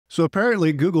So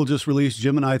apparently Google just released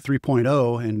Gemini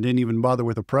 3.0 and didn't even bother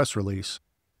with a press release.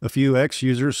 A few X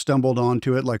users stumbled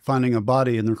onto it like finding a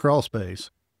body in their crawl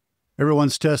space.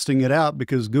 Everyone's testing it out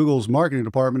because Google's marketing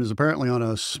department is apparently on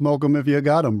a smoke 'em if you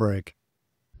got 'em break.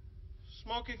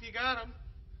 Smoke if you got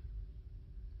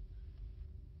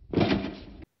 'em.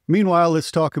 Meanwhile,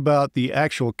 let's talk about the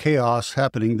actual chaos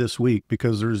happening this week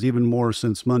because there's even more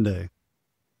since Monday.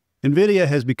 NVIDIA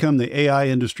has become the AI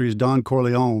industry's Don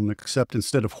Corleone, except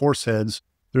instead of horse heads,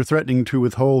 they're threatening to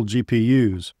withhold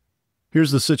GPUs.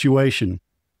 Here's the situation.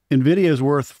 NVIDIA is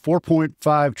worth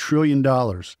 $4.5 trillion.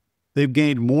 They've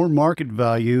gained more market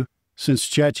value since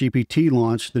ChatGPT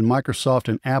launched than Microsoft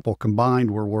and Apple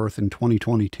combined were worth in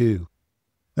 2022.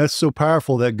 That's so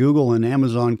powerful that Google and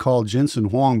Amazon called Jensen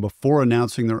Huang before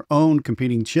announcing their own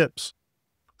competing chips.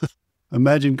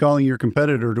 Imagine calling your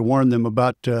competitor to warn them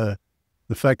about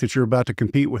the fact that you're about to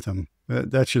compete with them.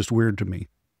 That's just weird to me.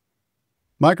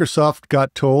 Microsoft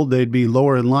got told they'd be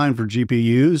lower in line for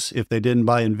GPUs if they didn't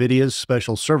buy NVIDIA's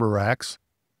special server racks.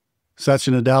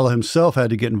 Satya Nadella himself had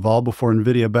to get involved before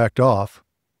NVIDIA backed off.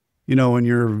 You know, when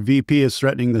your VP is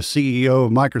threatening the CEO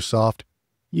of Microsoft,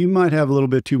 you might have a little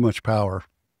bit too much power.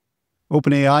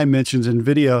 OpenAI mentions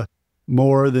NVIDIA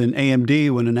more than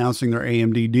AMD when announcing their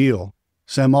AMD deal.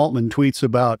 Sam Altman tweets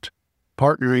about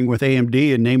partnering with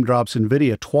AMD and name drops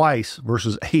NVIDIA twice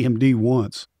versus AMD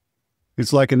once.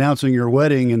 It's like announcing your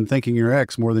wedding and thanking your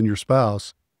ex more than your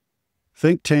spouse.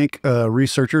 Think tank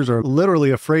researchers are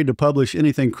literally afraid to publish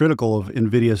anything critical of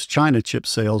NVIDIA's China chip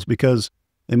sales because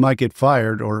they might get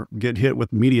fired or get hit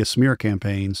with media smear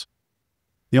campaigns.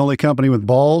 The only company with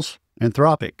balls?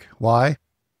 Anthropic. Why?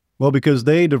 Well, because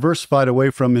they diversified away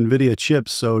from NVIDIA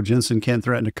chips, so Jensen can't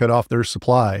threaten to cut off their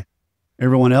supply.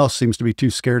 Everyone else seems to be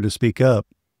too scared to speak up.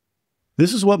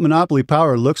 This is what monopoly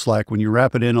power looks like when you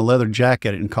wrap it in a leather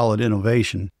jacket and call it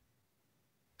innovation.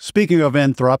 Speaking of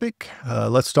Anthropic,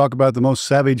 let's talk about the most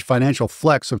savage financial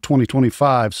flex of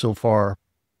 2025 so far.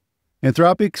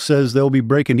 Anthropic says they'll be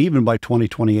breaking even by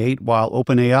 2028, while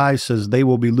OpenAI says they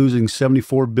will be losing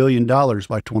 $74 billion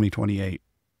by 2028.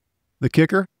 The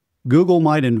kicker? Google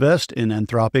might invest in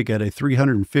Anthropic at a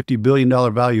 $350 billion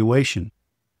valuation.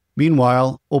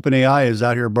 Meanwhile, OpenAI is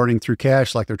out here burning through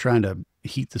cash like they're trying to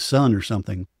heat the sun or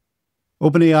something.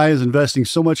 OpenAI is investing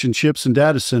so much in chips and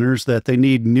data centers that they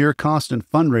need near constant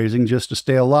fundraising just to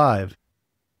stay alive.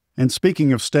 And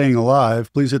speaking of staying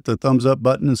alive, please hit the thumbs up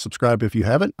button and subscribe if you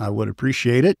haven't. I would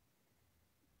appreciate it.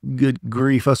 Good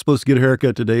grief, I was supposed to get a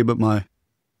haircut today, but my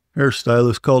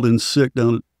hairstylist called in sick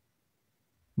down at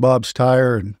Bob's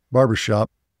Tire and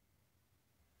Barbershop.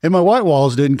 And my white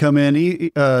walls didn't come in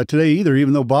today either,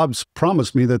 even though Bob's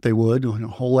promised me that they would. A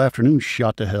whole afternoon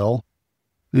shot to hell.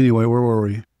 Anyway, where were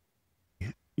we?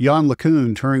 Yann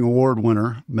LeCun, Turing Award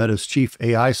winner, Meta's chief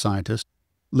AI scientist,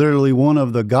 literally one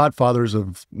of the godfathers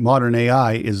of modern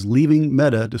AI, is leaving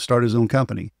Meta to start his own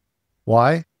company.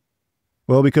 Why?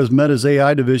 Well, because Meta's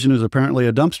AI division is apparently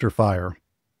a dumpster fire.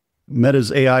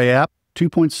 Meta's AI app,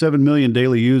 2.7 million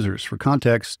daily users. For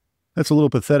context, that's a little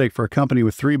pathetic for a company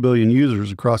with 3 billion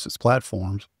users across its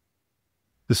platforms.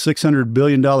 The $600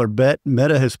 billion bet,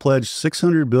 Meta has pledged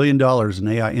 $600 billion in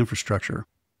AI infrastructure.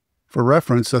 For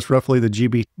reference, that's roughly the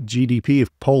GDP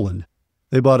of Poland.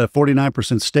 They bought a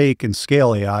 49% stake in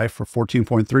Scale AI for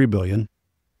 $14.3 billion,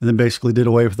 and then basically did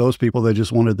away with those people. They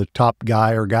just wanted the top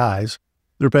guy or guys.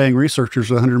 They're paying researchers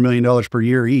 $100 million per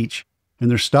year each,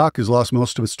 and their stock has lost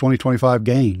most of its 2025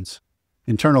 gains.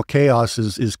 Internal chaos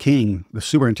is king. The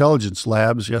superintelligence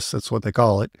labs, yes, that's what they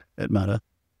call it at Meta,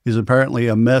 is apparently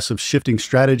a mess of shifting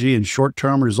strategy and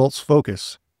short-term results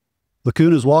focus.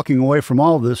 LeCun is walking away from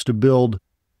all of this to build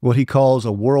what he calls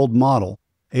a world model,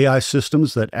 AI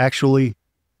systems that actually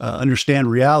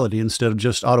understand reality instead of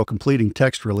just auto-completing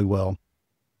text really well.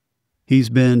 He's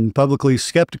been publicly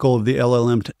skeptical of the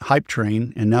LLM hype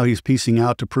train, and now he's piecing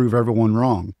out to prove everyone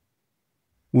wrong.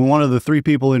 When one of the 3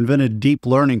 people who invented deep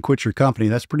learning quits your company,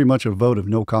 that's pretty much a vote of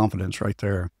no confidence right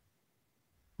there.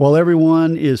 While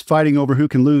everyone is fighting over who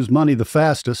can lose money the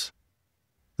fastest,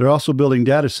 they're also building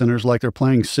data centers like they're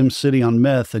playing SimCity on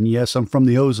meth. And yes, I'm from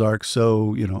the Ozarks,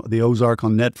 so, you know, the Ozark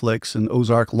on Netflix and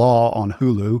Ozark Law on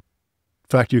Hulu. In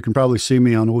fact, you can probably see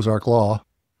me on Ozark Law,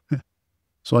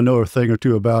 so I know a thing or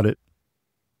two about it.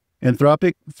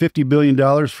 Anthropic, $50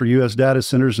 billion for U.S. data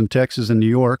centers in Texas and New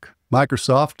York.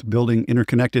 Microsoft, building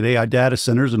interconnected AI data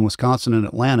centers in Wisconsin and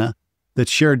Atlanta that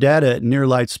share data at near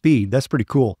light speed. That's pretty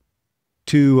cool.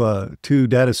 Two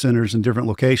data centers in different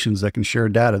locations that can share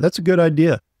data. That's a good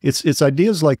idea. It's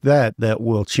ideas like that that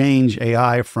will change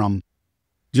AI from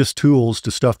just tools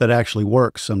to stuff that actually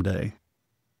works someday.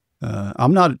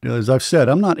 I'm not, as I've said,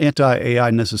 I'm not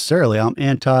anti-AI necessarily. I'm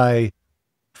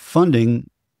anti-funding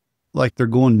like they're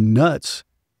going nuts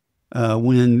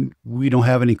when we don't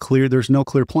have there's no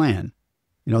clear plan.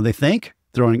 They think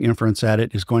throwing inference at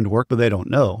it is going to work, but they don't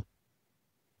know.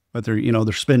 But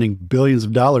they're spending billions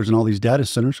of dollars in all these data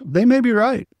centers. They may be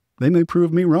right. They may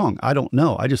prove me wrong. I don't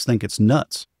know. I just think it's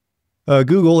nuts.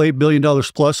 Google, $8 billion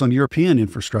plus on European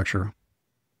infrastructure.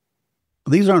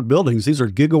 These aren't buildings. These are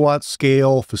gigawatt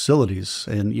scale facilities.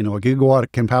 And, a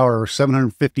gigawatt can power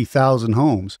 750,000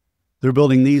 homes. They're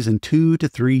building these in 2 to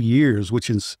 3 years, which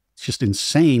is just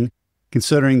insane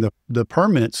considering the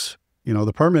permits,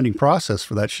 the permitting process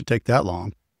for that should take that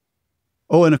long.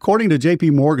 Oh, and according to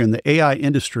JP Morgan, the AI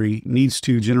industry needs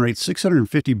to generate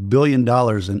 $650 billion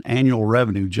in annual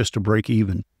revenue just to break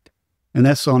even. And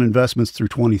that's on investments through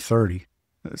 2030.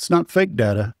 It's not fake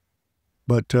data.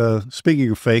 But speaking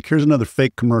of fake, here's another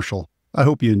fake commercial. I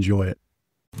hope you enjoy it.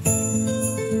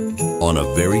 On a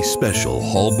very special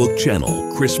Hallbook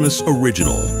Channel Christmas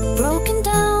original. Broken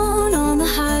down on the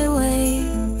highway,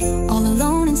 all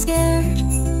alone and scared.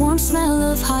 Warm smell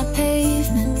of hot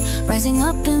pavement rising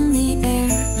up in the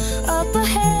air. Up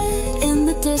ahead in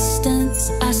the distance,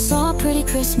 I saw pretty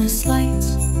Christmas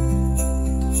lights.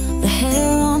 The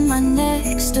hair on my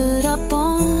neck stood up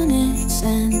on its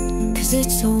end, 'cause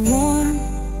it's a warm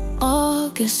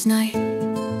August night.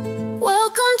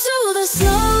 Welcome to the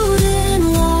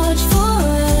Snowden Lodge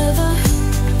forever.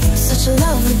 Such a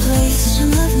lovely place, such a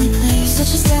lovely place,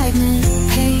 such a stagnant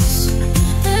pace.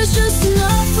 There's just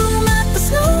enough room at the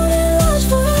Snowden Lodge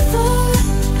forever.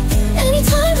 Any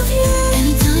time of year,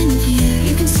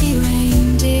 you can see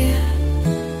reindeer.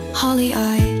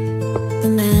 Holly-eyed, the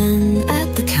man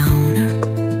at the counter.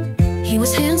 He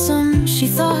was handsome, she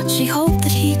thought, she hoped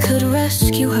that he could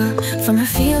rescue her from her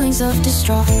feelings of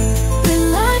distraught.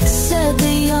 Relax, said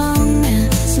the young man,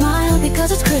 smile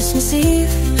because it's Christmas Eve.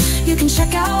 You can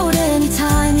check out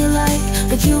anytime you like,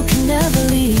 but you can never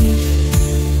leave.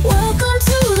 Welcome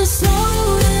to the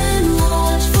Snowden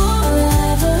Lodge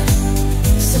forever.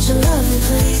 Such a lovely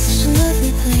place, such a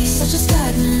lovely place, such a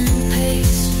stagnant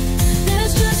pace.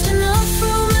 There's just enough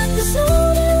room at the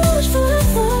Snowden Lodge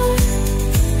forever.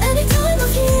 Any time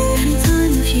of year,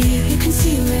 you can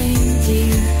see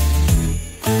reindeer.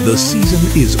 The season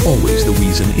is always the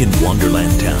reason in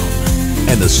Wonderland Town.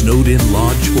 And the Snowden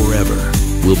Lodge Forever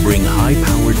will bring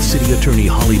high-powered City Attorney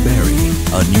Holly Berry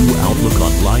a new outlook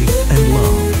on life and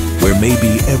love, where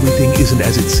maybe everything isn't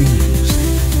as it seems.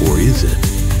 Or is it?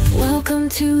 Welcome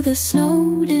to the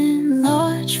Snowden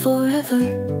Lodge forever.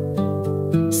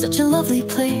 Such a lovely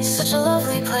place, such a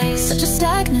lovely place, such a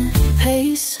stagnant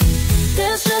pace.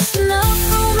 There's just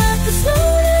enough room at the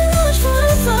Snowden Lodge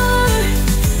forever.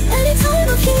 Any time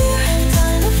of year,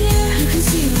 you can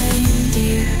see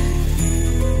reindeer.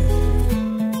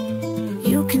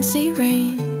 You can see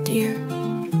reindeer.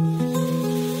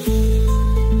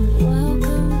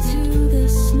 Welcome to the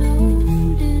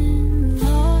Snowden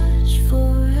Lodge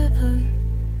forever.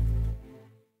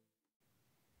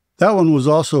 That one was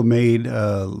also made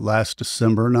last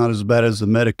December. Not as bad as the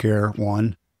Medicare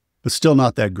one, but still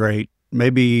not that great.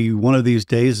 Maybe one of these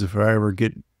days, if I ever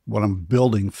get what I'm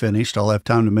building finished, I'll have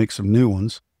time to make some new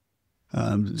ones.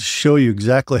 Show you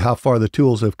exactly how far the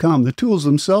tools have come. The tools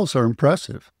themselves are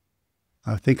impressive.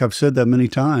 I think I've said that many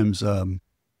times.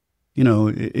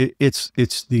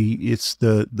 It's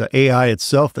the AI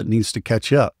itself that needs to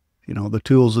catch up. The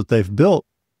tools that they've built,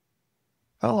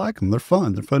 I like them. They're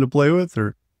fun. They're fun to play with.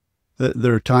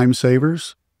 They're time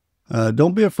savers.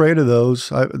 Don't be afraid of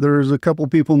those. There's a couple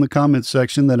people in the comments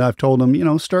section that I've told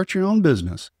them, start your own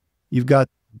business. You've got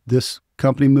this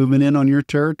company moving in on your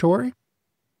territory.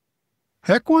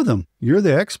 Heck with them. You're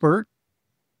the expert.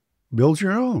 Build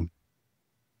your own.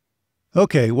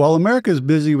 Okay, while America is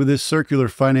busy with this circular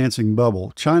financing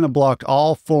bubble, China blocked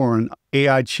all foreign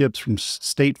AI chips from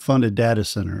state-funded data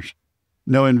centers.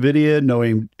 No NVIDIA, no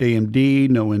AMD,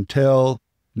 no Intel,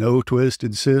 no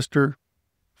Twisted Sister.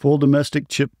 Full domestic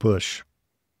chip push.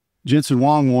 Jensen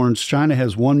Huang warns China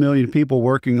has 1 million people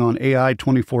working on AI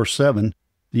 24/7.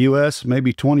 The U.S.,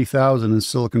 maybe 20,000 in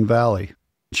Silicon Valley.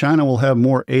 China will have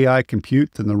more AI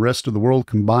compute than the rest of the world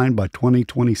combined by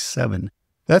 2027.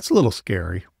 That's a little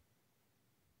scary.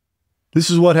 This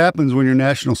is what happens when your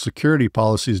national security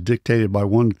policy is dictated by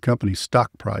one company's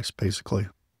stock price, basically.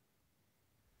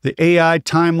 The AI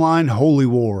timeline holy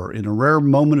war. In a rare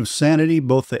moment of sanity,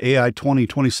 both the AI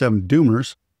 2027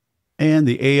 doomers and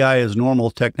the AI as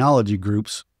normal technology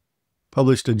groups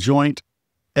published a joint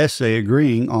essay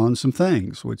agreeing on some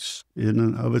things, which in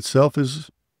and of itself is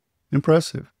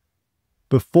impressive.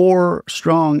 Before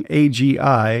strong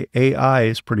AGI, AI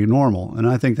is pretty normal, and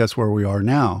I think that's where we are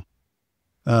now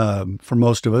for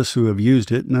most of us who have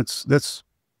used it, and that's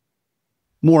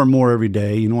more and more every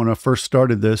day. You know, when I first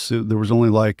started this, there was only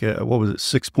like,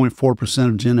 6.4%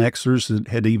 of Gen Xers that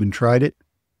had even tried it.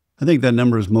 I think that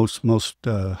number is most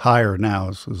higher now.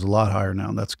 It's a lot higher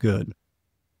now. That's good.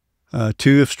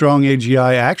 2, if strong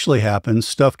AGI actually happens,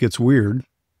 stuff gets weird.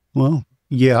 Well,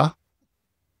 yeah.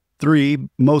 3,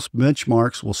 most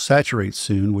benchmarks will saturate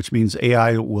soon, which means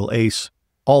AI will ace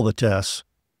all the tests.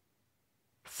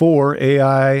 4,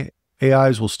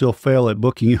 AIs will still fail at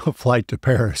booking you a flight to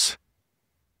Paris.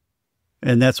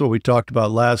 And that's what we talked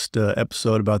about last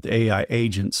episode about the AI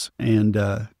agents. And,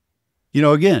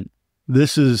 again,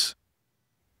 this is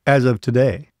as of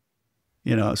today.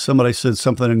 Somebody said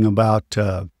something about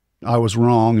I was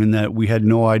wrong and that we had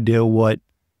no idea what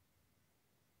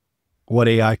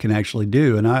AI can actually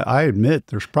do. And I admit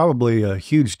there's probably a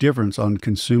huge difference on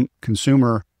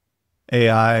consumer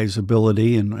AI's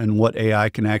ability and what AI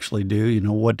can actually do.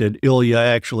 What did Ilya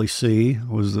actually see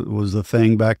was the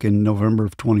thing back in November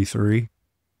of 23.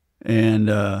 And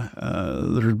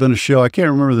there's been a show, I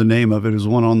can't remember the name of it. It was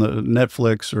one on the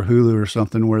Netflix or Hulu or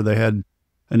something where they had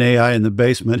an AI in the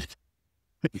basement.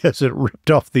 I guess it ripped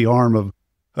off the arm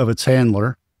of its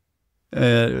handler.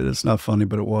 It's not funny,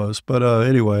 but it was. But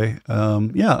anyway,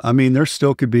 there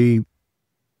still could be,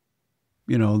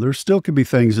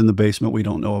 things in the basement we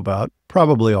don't know about.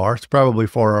 Probably are. It's probably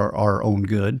for our own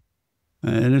good.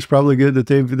 And it's probably good that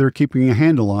they're keeping a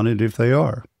handle on it if they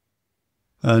are.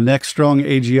 Next, strong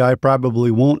AGI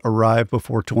probably won't arrive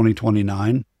before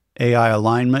 2029. AI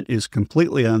alignment is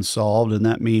completely unsolved, and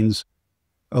that means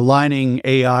aligning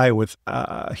AI with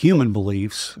human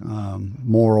beliefs,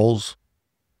 morals,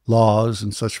 laws,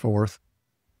 and such forth.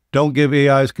 Don't give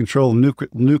AIs control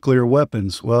of nuclear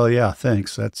weapons. Well, yeah,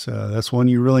 thanks. That's one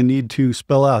you really need to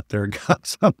spell out there,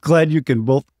 guys. I'm glad you can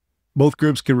both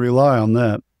groups can rely on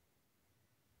that.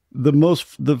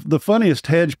 The funniest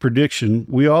hedge prediction,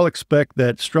 we all expect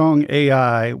that strong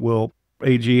AGI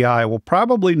will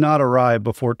probably not arrive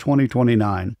before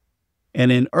 2029.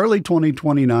 And in early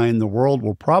 2029, the world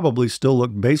will probably still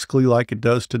look basically like it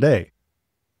does today.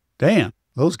 Damn,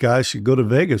 those guys should go to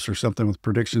Vegas or something with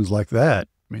predictions like that.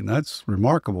 I mean, that's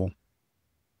remarkable.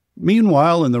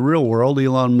 Meanwhile, in the real world,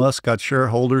 Elon Musk got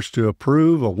shareholders to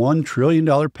approve a $1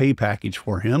 trillion pay package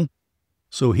for him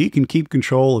so he can keep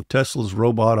control of Tesla's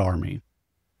robot army.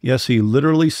 Yes, he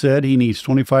literally said he needs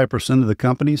 25% of the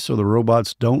company so the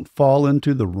robots don't fall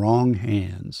into the wrong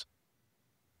hands.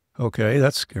 Okay,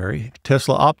 that's scary.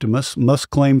 Tesla Optimus, Musk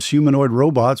claims humanoid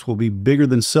robots will be bigger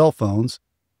than cell phones,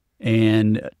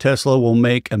 and Tesla will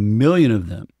make 1 million of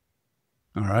them.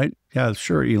 All right, yeah,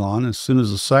 sure, Elon, as soon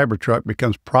as the Cybertruck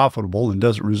becomes profitable and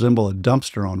doesn't resemble a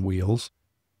dumpster on wheels.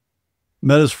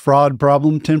 Meta's fraud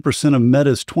problem, 10% of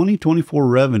Meta's 2024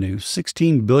 revenue,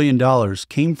 $16 billion,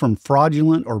 came from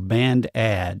fraudulent or banned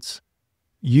ads.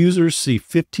 Users see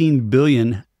 15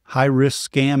 billion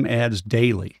high-risk scam ads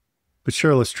daily. But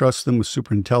sure, let's trust them with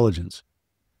superintelligence.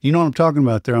 You know what I'm talking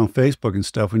about there on Facebook and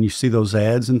stuff, when you see those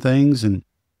ads and things, and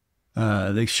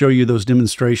they show you those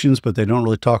demonstrations, but they don't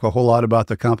really talk a whole lot about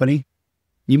the company.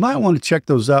 You might want to check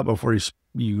those out before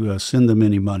you send them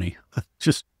any money.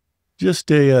 Just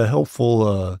a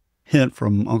helpful hint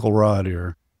from Uncle Rod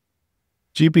here.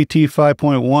 GPT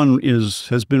 5.1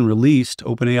 has been released.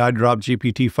 OpenAI dropped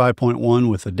GPT 5.1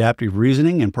 with adaptive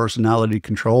reasoning and personality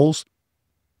controls.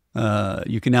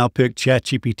 You can now pick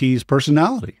ChatGPT's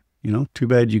personality. Too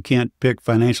bad you can't pick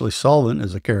financially solvent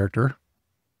as a character.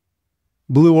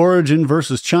 Blue Origin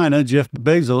versus China. Jeff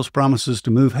Bezos promises to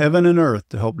move heaven and earth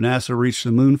to help NASA reach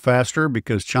the moon faster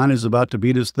because China's about to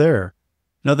beat us there.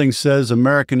 Nothing says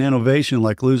American innovation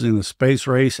like losing the space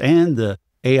race and the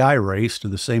AI race to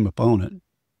the same opponent.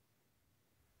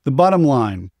 The bottom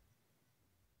line,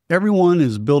 everyone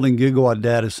is building gigawatt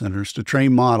data centers to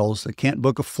train models that can't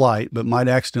book a flight but might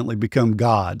accidentally become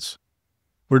gods.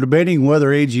 We're debating whether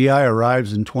AGI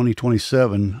arrives in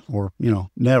 2027 or,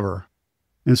 never.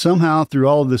 And somehow, through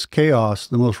all of this chaos,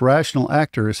 the most rational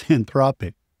actor is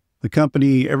Anthropic, the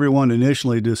company everyone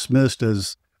initially dismissed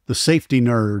as the safety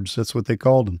nerds. That's what they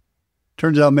called them.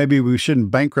 Turns out maybe we shouldn't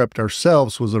bankrupt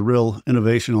ourselves was a real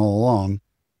innovation all along.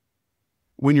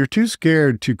 When you're too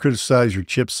scared to criticize your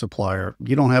chip supplier,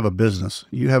 you don't have a business.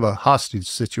 You have a hostage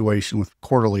situation with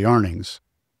quarterly earnings.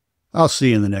 I'll see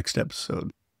you in the next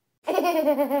episode.